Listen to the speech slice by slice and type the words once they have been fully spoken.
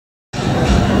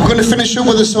I'm going to finish up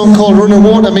with a song called Running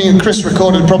Water. Me and Chris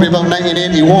recorded probably about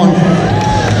 1981.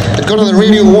 It got on the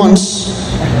radio once.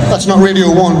 That's not Radio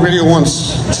 1, Radio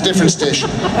Once. It's a different station.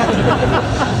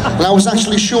 And I was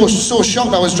actually so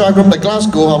shocked. I was driving up to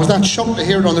Glasgow. I was that shocked to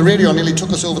hear it on the radio. It nearly took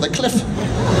us over the cliff.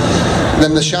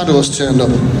 Then the shadows turned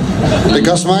up.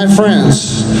 Because, my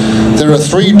friends, there are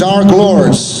 3 dark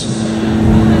lords.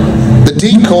 The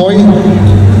decoy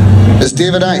is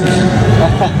David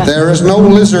Icke. There is no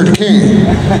Lizard King.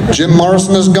 Jim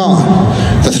Morrison is gone.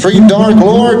 The 3 dark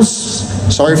lords,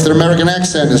 sorry for their American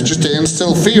accent, is just to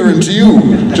instill fear into you.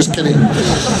 Just kidding.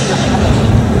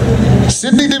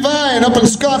 Sidney Devine up in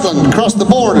Scotland, across the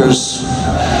borders.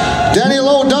 Daniel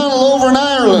O'Donnell over in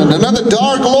Ireland, another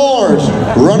dark lord,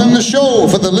 running the show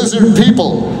for the lizard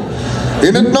people.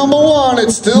 In at number 1,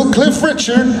 it's still Cliff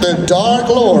Richard, the Dark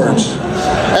Lord,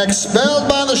 expelled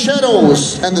by the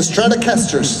Shadows and the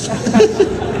Stratocasters.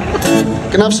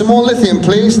 Can I have some more lithium,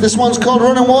 please? This one's called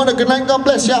Running Water. Good night, God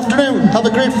bless you. Afternoon. Have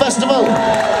a great festival.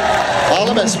 All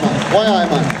the best, man. Why I,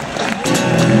 man?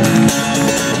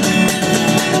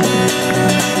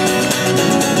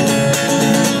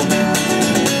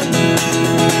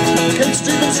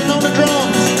 Stephenson on the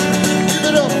drums, give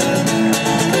it up.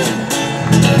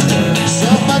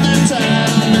 Some other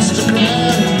time, Mr.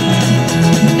 Crab,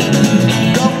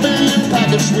 got billion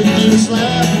packets with you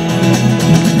slab.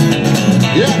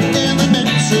 Yeah, in the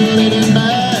mix, late at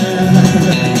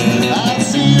night. I'll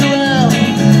see you around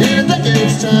in a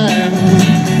decade's time.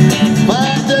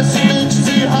 My destination's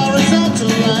the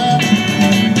horizontal line.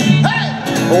 Hey!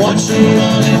 Watch the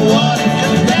running water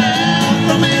come down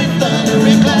from a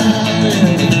thundering cloud.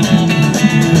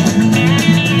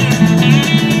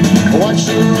 Watch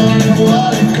the running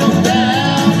water come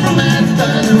down from that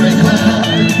thundering cloud.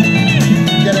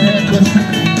 Get a haircut.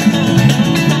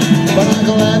 But I'm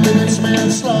glad that it's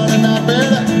manslaughter, not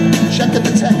murder. Check at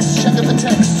the text, check at the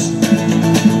text.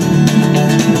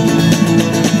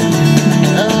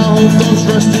 And I hope those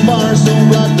rusty bars don't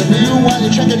block the view while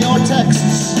you're checking your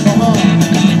texts. Come on.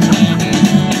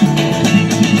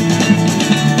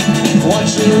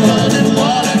 Watch the running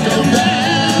water come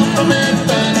down from that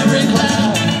thundering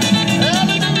cloud.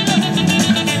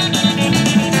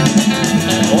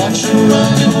 Watch the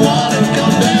running water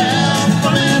come down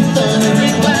from that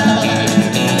thundering cloud.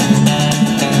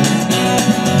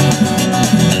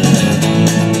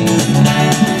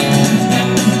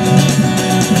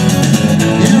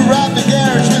 You robbed the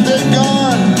garage with a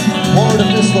gun or the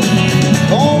pistol.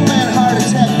 Old man heart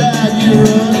attack died, you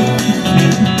run.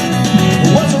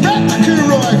 Was a rat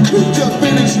McElroy cooped up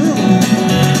in his room.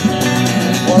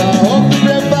 Well, I hope the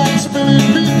red box Billy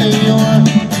beating your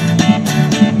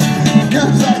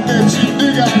guns like that cheap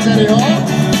big guys anyhow.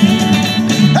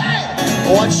 Hey!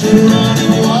 Watch the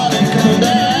running water come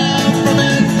down from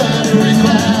that thundering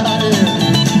cloud.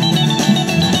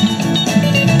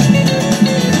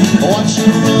 Watch the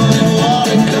running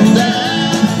water come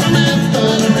down from that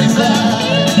thundering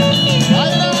cloud.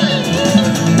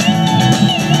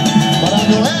 But I'm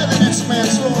glad that it's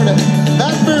manslaughter,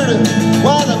 not murder.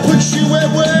 Why they put you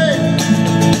away?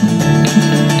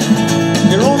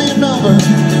 You're only a number. I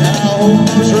hope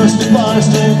those rusty bars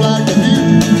don't block the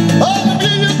view. All of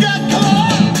you, you got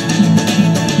caught.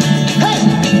 Hey,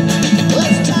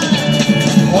 let's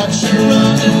time. Watch your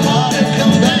running water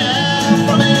come down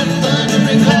from that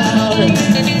thundering cloud.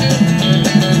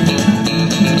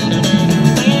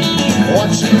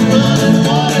 Watch your running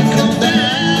water come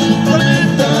down from that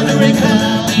thundering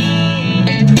cloud.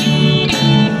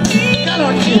 Got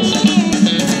our kids.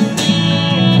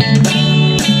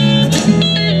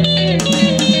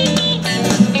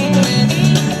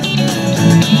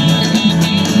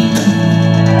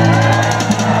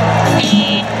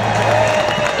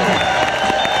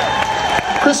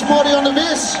 On the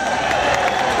bass.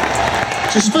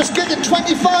 It's his first gig in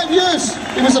 25 years.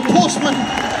 He was a postman.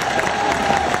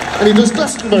 And he does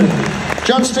Glastonbury.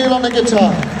 John Steele on the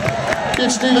guitar.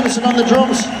 Kate Stephenson on the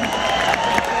drums.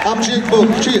 I'm Jake Bull.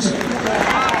 Cheers.